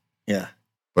on. Yeah.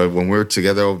 But when we were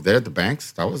together over there at the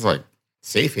Banks, that was like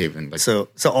safe haven. Like, so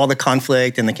all the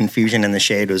conflict and the confusion and the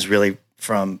shade was really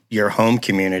from your home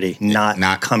community,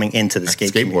 not coming into the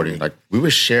skateboarding. Community. Like we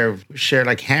would share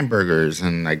like hamburgers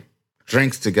and like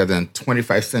drinks together and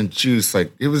 25-cent juice.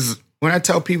 Like it was, when I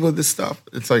tell people this stuff,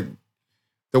 it's like,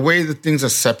 the way that things are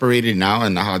separated now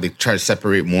and how they try to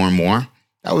separate more and more,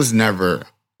 that was never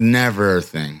a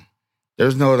thing. There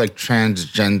was no like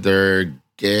transgender,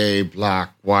 gay,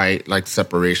 black, white, like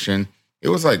separation. It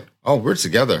was like, oh, we're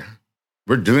together.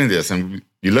 We're doing this. And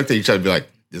you looked at each other and be like,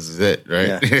 this is it,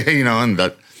 right? Yeah.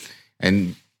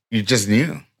 And you just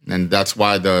knew. And that's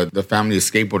why the family of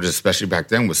skateboarders, especially back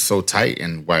then, was so tight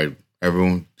and why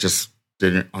everyone just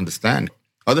didn't understand.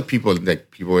 Other people, like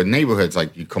people in neighborhoods,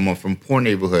 like you come up from poor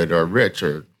neighborhood or rich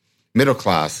or middle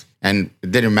class, and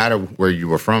it didn't matter where you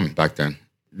were from back then.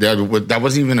 That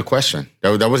wasn't even a question.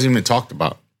 That wasn't even talked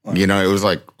about. Wow. It was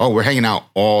like, oh, we're hanging out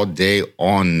all day,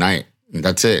 all night. And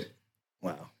that's it.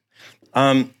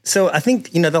 Wow. So I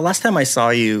think, the last time I saw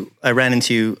you, I ran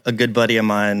into a good buddy of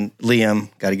mine, Liam.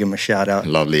 Got to give him a shout out.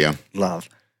 Love Liam. Love.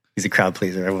 He's a crowd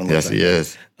pleaser. Everyone Yes, loves him. He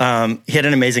is. He had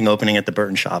an amazing opening at the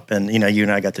Burton shop. And, you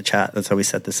and I got to chat. That's how we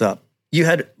set this up. You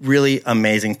had really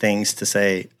amazing things to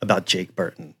say about Jake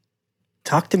Burton.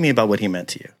 Talk to me about what he meant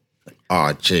to you.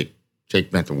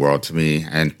 Jake meant the world to me.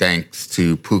 And thanks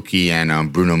to Pookie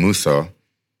and Bruno Musso.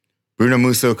 Bruno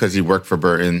Musso, because he worked for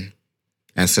Burton.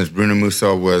 And since Bruno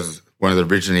Musso was one of the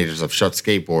originators of Shut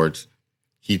Skateboards,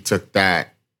 he took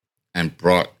that and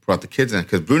brought the kids in.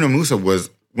 Because Bruno Musso was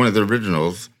one of the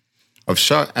originals of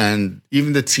Shut. And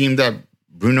even the team that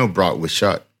Bruno brought with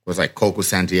Shut was like Coco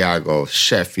Santiago,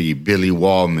 Sheffy, Billy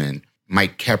Wallman,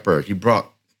 Mike Kepper. He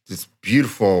brought this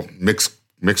beautiful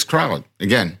mixed crowd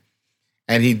again.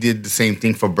 And he did the same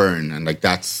thing for Burton. And like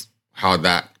that's how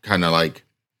that kind of like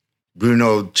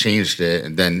Bruno changed it.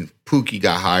 And then Pookie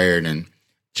got hired and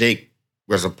Jake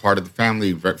was a part of the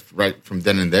family right from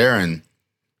then and there. And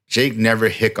Jake never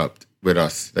hiccuped with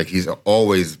us. Like he's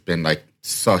always been like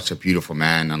such a beautiful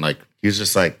man. And like, he was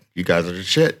just like, you guys are the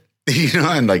shit,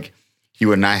 and like, he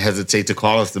would not hesitate to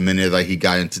call us the minute like he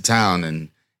got into town and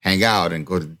hang out and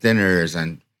go to dinners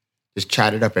and just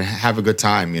chat it up and have a good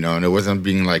time, and it wasn't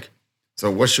being like,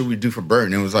 so what should we do for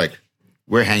Burton? It was like,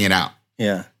 we're hanging out.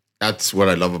 Yeah. That's what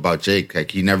I love about Jake. Like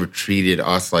he never treated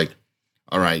us like,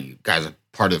 all right, you guys are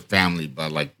part of the family,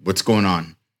 but like, what's going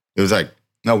on? It was like,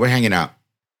 no, we're hanging out.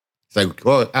 It's like,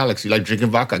 well, Alex, you like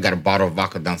drinking vodka? I got a bottle of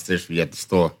vodka downstairs for you at the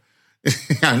store.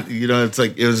 It's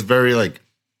like, it was very like,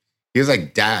 he was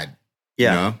like dad.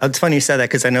 Yeah. It's funny you said that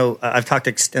because I know I've talked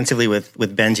extensively with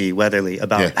Benji Weatherly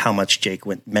about how much Jake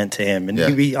meant to him. And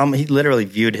he literally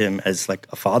viewed him as like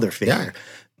a father figure,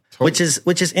 totally.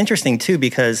 which is interesting too,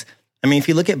 because I mean, if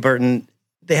you look at Burton,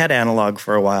 they had analog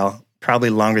for a while, probably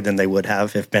longer than they would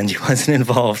have if Benji wasn't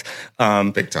involved.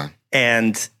 Big time.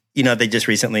 And,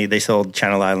 they sold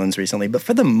Channel Islands recently, but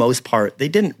for the most part, they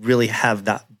didn't really have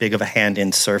that big of a hand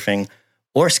in surfing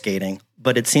or skating.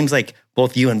 But it seems like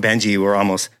both you and Benji were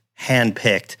almost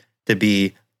handpicked to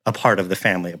be a part of the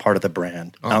family, a part of the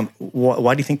brand.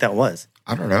 Why do you think that was?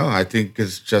 I don't know. I think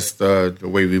it's just the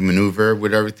way we maneuver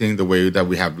with everything, the way that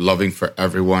we have loving for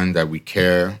everyone, that we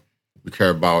care. We care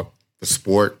about the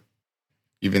sport,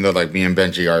 even though like me and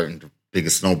Benji aren't the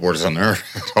biggest snowboarders on earth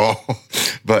at all.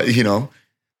 But,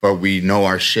 but we know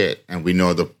our shit and we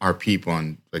know our people,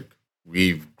 and like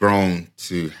we've grown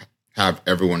to have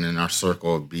everyone in our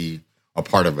circle be a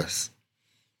part of us.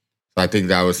 So I think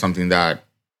that was something that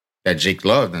Jake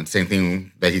loved, and same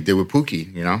thing that he did with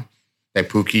Pookie, that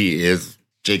Pookie is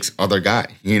Jake's other guy,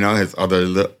 his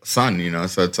other son,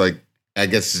 so it's like, I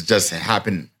guess it just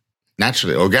happened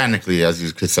naturally, organically, as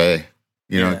you could say,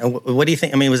 And what do you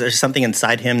think? I mean, was there something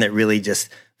inside him that really just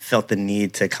felt the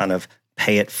need to kind of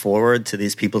pay it forward to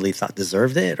these people he thought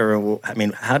deserved it? Or, I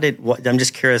mean, I'm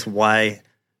just curious why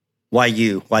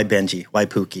you? Why Benji? Why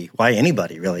Pookie? Why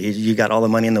anybody, really? You got all the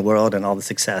money in the world and all the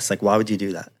success. Like, why would you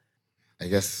do that? I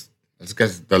guess it's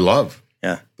because the love.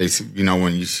 Yeah. They,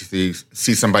 when you see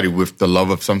somebody with the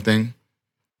love of something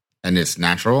and it's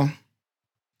natural,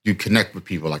 you connect with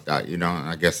people like that, And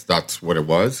I guess that's what it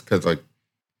was. Because, like,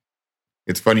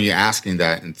 it's funny you asking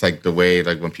that. And it's like the way,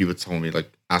 like, when people told me,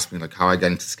 like, asked me, like, how I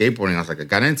got into skateboarding, I was like, I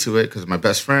got into it because of my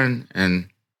best friend. And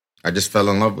I just fell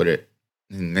in love with it.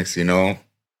 And next thing you know,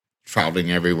 traveling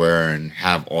everywhere and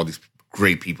have all these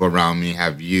great people around me,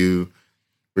 have you.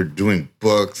 We're doing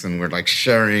books and we're like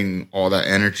sharing all that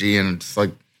energy, and it's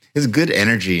like, it's good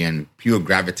energy and people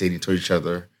gravitating to each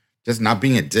other, just not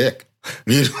being a dick.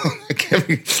 I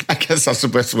guess that's the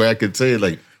best way I could say it.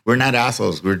 Like, we're not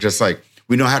assholes. We're just like,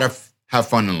 we know how to have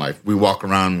fun in life. We walk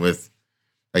around with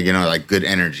like, like good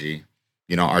energy.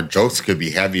 Our jokes could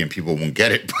be heavy and people won't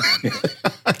get it.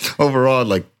 But overall,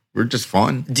 like, we're just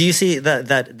fun. Do you see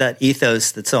that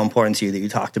ethos that's so important to you that you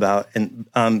talked about? And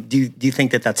do you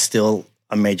think that that's still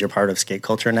a major part of skate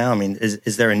culture now? I mean,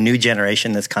 is there a new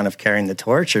generation that's kind of carrying the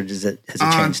torch, or has it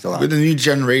changed a lot? With the new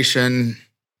generation,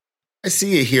 I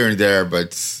see it here and there,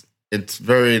 but it's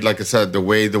very, like I said, the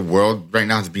way the world right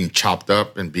now is being chopped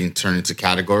up and being turned into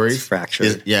categories. It's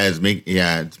fractured. It's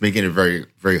making it very,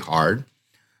 very hard.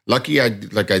 Lucky, I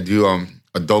do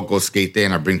adult go skate day,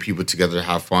 and I bring people together to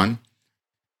have fun.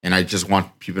 And I just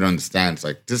want people to understand, it's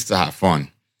like, this is to have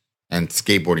fun. And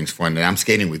skateboarding's fun. And I'm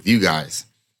skating with you guys.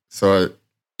 So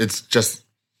it's just,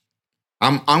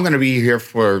 I'm going to be here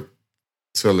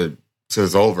till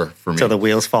it's over for me. Till the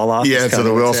wheels fall off? Yeah, till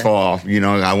the wheels fall off. You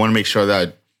know, I want to make sure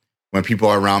that when people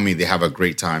are around me, they have a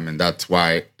great time. And that's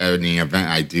why any event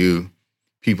I do,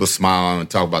 people smile and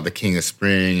talk about the King of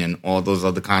Spring and all those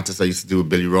other contests I used to do with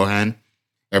Billy Rohan.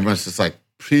 Everyone's just like,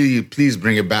 please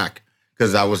bring it back.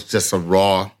 Because that was just a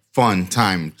raw, fun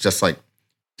time. Just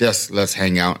let's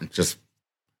hang out and just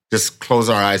close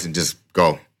our eyes and just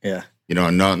go. Yeah. You know,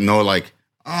 no like,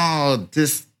 oh,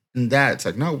 this and that. It's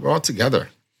like, no, we're all together.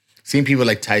 Seeing people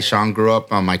like Tyshawn grew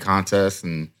up on my contest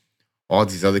and all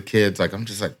these other kids, like, I'm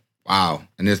just like, wow.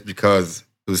 And it's because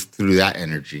it was through that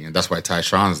energy. And that's why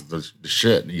Tyshawn's the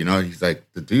shit, you know? He's like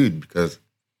the dude because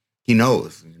he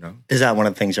knows, you know? Is that one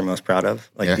of the things you're most proud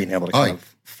of? Like being able to kind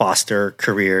of foster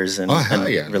careers and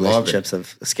relationships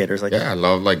of skaters like that? Yeah, I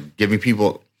love like giving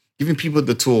people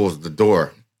the tools, the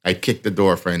door. I kick the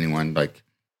door for anyone. Like,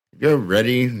 if you're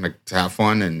ready like to have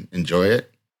fun and enjoy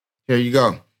it, here you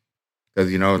go. Because,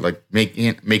 you know, like making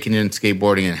it in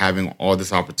skateboarding and having all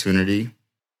this opportunity,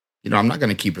 you know, I'm not going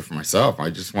to keep it for myself.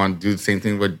 I just want to do the same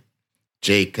thing what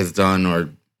Jake has done or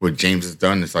what James has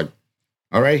done. It's like,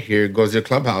 all right, here goes your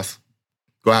clubhouse.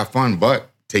 Go have fun, but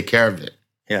take care of it.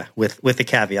 Yeah, with the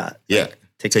caveat. Yeah. Like,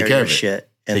 take care of your shit.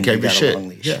 And take care of your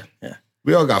shit. Yeah.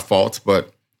 We all got faults,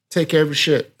 but take care of your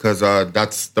shit because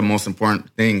that's the most important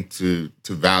thing to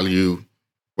value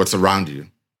what's around you.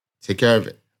 Take care of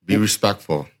it. Be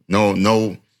respectful.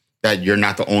 Know that you're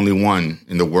not the only one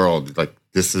in the world. Like,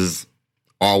 this is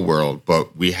our world,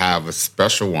 but we have a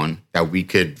special one that we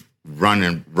could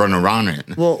run around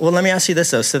in. Well, let me ask you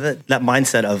this, though. So that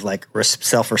mindset of, like,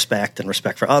 self-respect and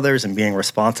respect for others and being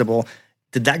responsible,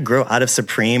 did that grow out of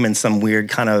Supreme in some weird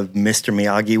kind of Mr.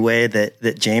 Miyagi way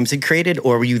that James had created,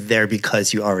 or were you there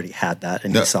because you already had that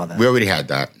and you saw that? We already had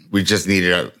that. We just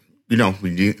needed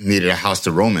a house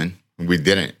to roam in, and we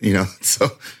didn't, you know. So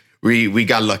we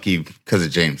got lucky because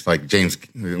of James. Like, James,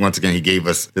 once again, he gave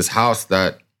us this house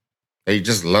that he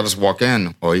just let us walk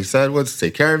in. All he said was,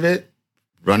 take care of it,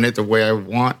 run it the way I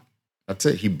want. That's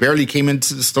it. He barely came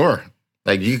into the store.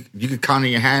 Like, you could count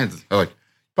on your hands. Like,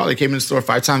 probably came in the store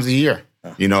 5 times a year.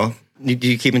 You know? Do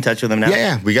you keep in touch with him now?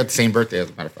 Yeah. We got the same birthday,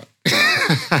 as a matter of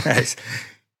fact. Nice.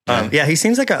 Yeah, he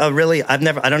seems like a really, I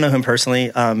don't know him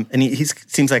personally, and he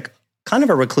seems like kind of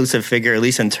a reclusive figure, at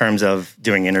least in terms of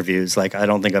doing interviews. Like, I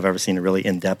don't think I've ever seen a really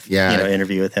in-depth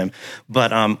interview with him.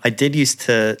 But I did used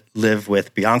to live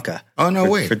with Bianca. Oh, no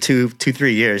way. For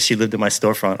 3 years. She lived in my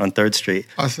storefront on 3rd Street.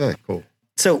 Oh, that's cool.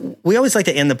 So we always like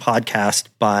to end the podcast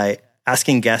by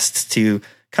asking guests to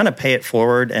kind of pay it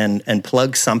forward and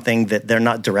plug something that they're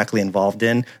not directly involved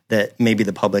in that maybe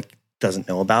the public doesn't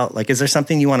know about. Like, is there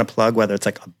something you want to plug, whether it's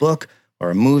like a book or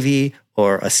a movie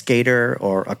or a skater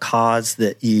or a cause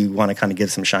that you want to kind of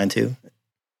give some shine to?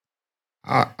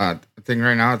 I think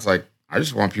right now it's like, I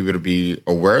just want people to be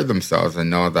aware of themselves and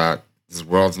know that this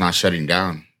world's not shutting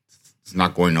down. It's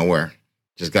not going nowhere.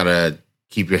 Just got to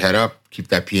keep your head up, keep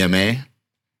that PMA,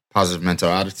 positive mental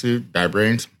attitude, bad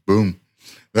brains, boom.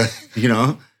 You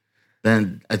know,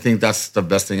 then I think that's the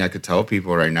best thing I could tell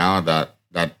people right now that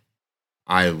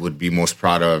I would be most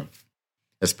proud of,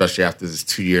 especially after this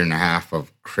 2.5 years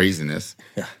of craziness.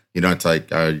 Yeah. You know, it's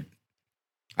like,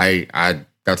 I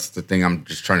that's the thing I'm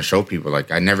just trying to show people.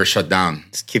 Like, I never shut down.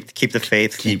 Just keep the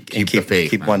faith. Keep the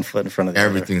faith. Keep one foot in front of the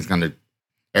other.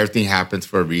 Everything happens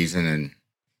for a reason. And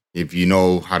if you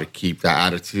know how to keep that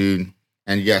attitude,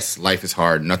 and yes, life is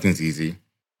hard. Nothing's easy.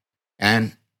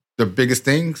 And the biggest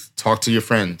things, talk to your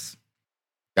friends.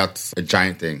 That's a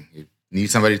giant thing. If you need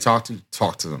somebody to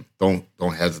talk to them. Don't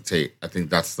hesitate. I think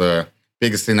that's the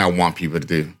biggest thing I want people to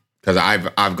do. Because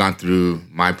I've gone through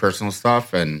my personal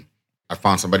stuff and I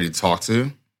found somebody to talk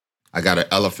to. I got an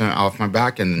elephant off my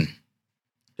back and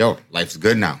life's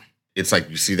good now. It's like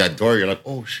you see that door, you're like,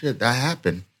 oh shit, that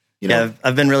happened. You know? Yeah,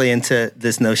 I've been really into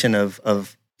this notion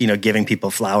of giving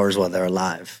people flowers while they're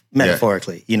alive,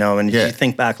 metaphorically, and you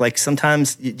think back, like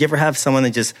sometimes, you ever have someone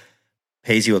that just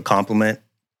pays you a compliment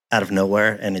out of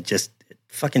nowhere and it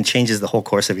fucking changes the whole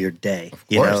course of your day,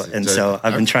 And so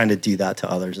I've been trying to do that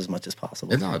to others as much as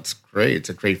possible. No, it's great. It's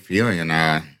a great feeling. And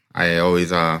I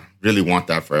always really want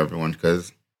that for everyone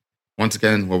because once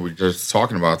again, what we're just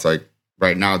talking about, it's like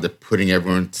right now they're putting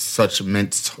everyone in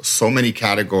so many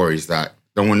categories that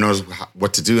no one knows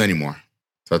what to do anymore.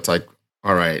 So it's like,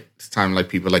 all right, it's time like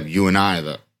people like you and I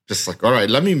that just like, all right,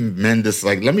 let me mend this,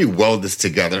 like, let me weld this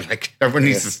together. Like, everyone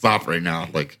needs to stop right now.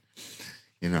 Like,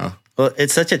 you know. Well,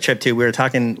 it's such a trip too. We were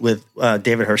talking with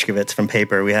David Hershkovitz from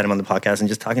Paper. We had him on the podcast and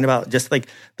just talking about just like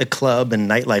the club and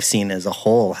nightlife scene as a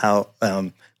whole, how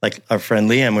like our friend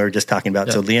Liam, we were just talking about.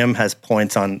 Yeah. So Liam has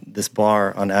points on this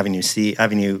bar on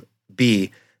Avenue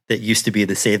B that used to be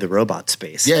the Save the Robot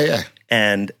space. Yeah, yeah.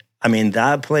 And I mean,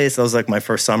 that place, that was like my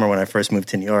first summer when I first moved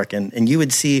to New York. And you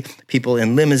would see people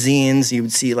in limousines. You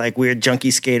would see like weird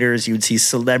junkie skaters. You would see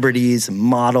celebrities,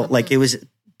 like it was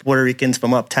Puerto Ricans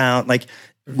from uptown. Like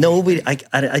nobody,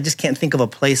 I just can't think of a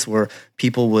place where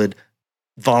people would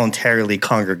voluntarily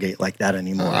congregate like that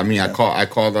anymore. I mean, I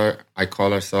call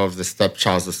ourselves the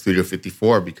stepchilds of Studio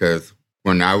 54 because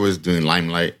when I was doing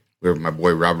Limelight with my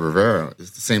boy Rob Rivera,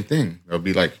 it's the same thing. It'll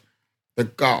be like the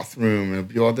goth room, it'll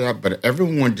be all that, but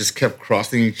everyone just kept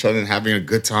crossing each other and having a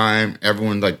good time.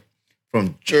 Everyone like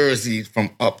from Jersey, from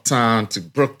uptown to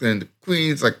Brooklyn to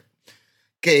Queens, like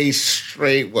gay,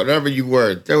 straight, whatever you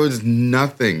were. There was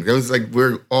nothing. There was like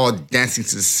we're all dancing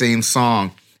to the same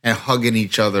song and hugging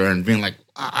each other and being like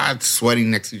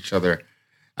sweating next to each other.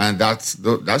 And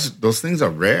those things are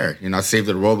rare. You know, Save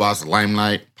the Robots,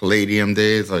 Limelight, Palladium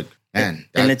days, like man.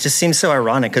 And it just seems so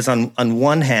ironic because on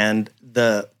one hand,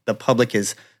 the public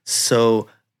is so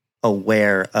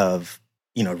aware of,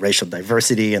 you know, racial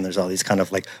diversity and there's all these kind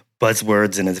of like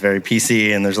buzzwords and it's very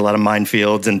PC and there's a lot of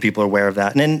minefields and people are aware of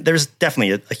that. And then there's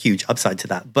definitely a huge upside to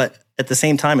that. But at the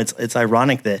same time, it's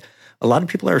ironic that a lot of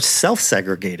people are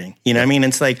self-segregating. You know what I mean?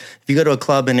 It's like if you go to a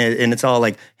club and it's all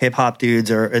like hip hop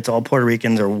dudes or it's all Puerto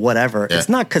Ricans or whatever, it's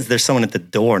not because there's someone at the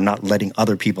door not letting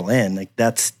other people in. Like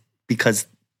that's because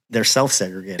they're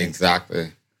self-segregating.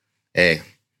 Exactly. Hey,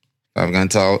 I'm going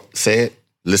to say it.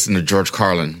 Listen to George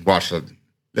Carlin. Watch it.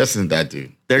 Listen to that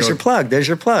dude. There's your plug.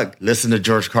 Listen to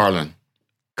George Carlin.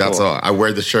 That's all. I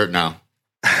wear the shirt now.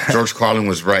 George Carlin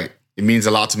was right. It means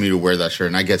a lot to me to wear that shirt.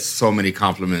 And I get so many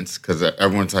compliments because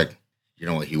everyone's like, you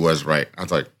know what, he was right. I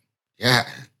was like, yeah,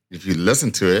 if you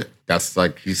listen to it, that's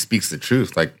like, he speaks the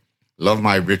truth. Like, love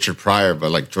my Richard Pryor,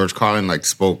 but like George Carlin like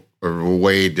spoke a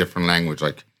way different language.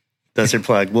 Like, that's your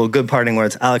plug. Well, good parting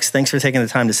words. Alex, thanks for taking the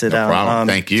time to sit down. No problem.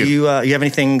 Thank you. Do you have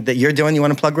anything that you're doing you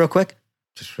want to plug real quick?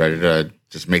 Just ready to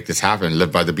just make this happen.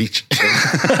 Live by the beach.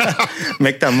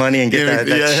 Make that money and get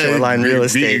that shoreline real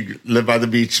estate. Live by the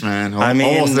beach, man.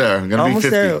 Almost there. I'm going to be 50.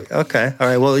 There. Okay. All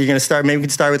right. Well, you're going to start. Maybe we can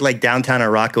start with like downtown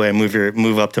or Rockaway and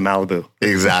move up to Malibu.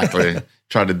 Exactly.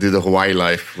 Try to do the Hawaii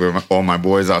life with all my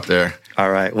boys out there.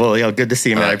 All right. Well, good to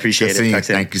see you, man. I appreciate it.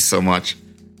 Thank you so much.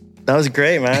 That was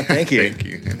great, man. Thank you. Thank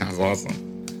you. That was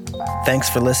awesome. Thanks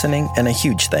for listening, and a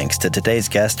huge thanks to today's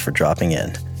guest for dropping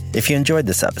in. If you enjoyed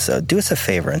this episode, do us a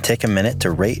favor and take a minute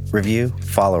to rate, review,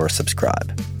 follow, or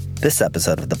subscribe. This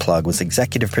episode of The Plug was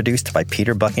executive produced by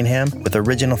Peter Buckingham with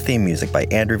original theme music by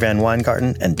Andrew Van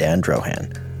Weingarten and Dan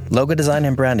Drohan. Logo design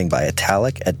and branding by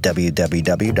Italic at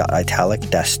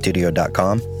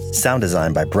www.italic-studio.com. Sound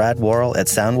design by Brad Worrell at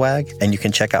Soundwag, and you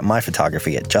can check out my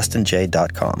photography at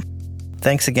justinj.com.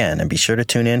 Thanks again, and be sure to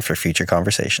tune in for future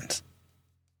conversations.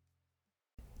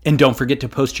 And don't forget to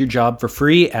post your job for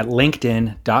free at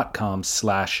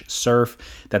linkedin.com/surf.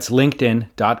 That's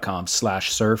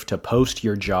linkedin.com/surf to post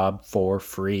your job for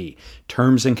free.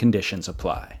 Terms and conditions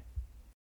apply.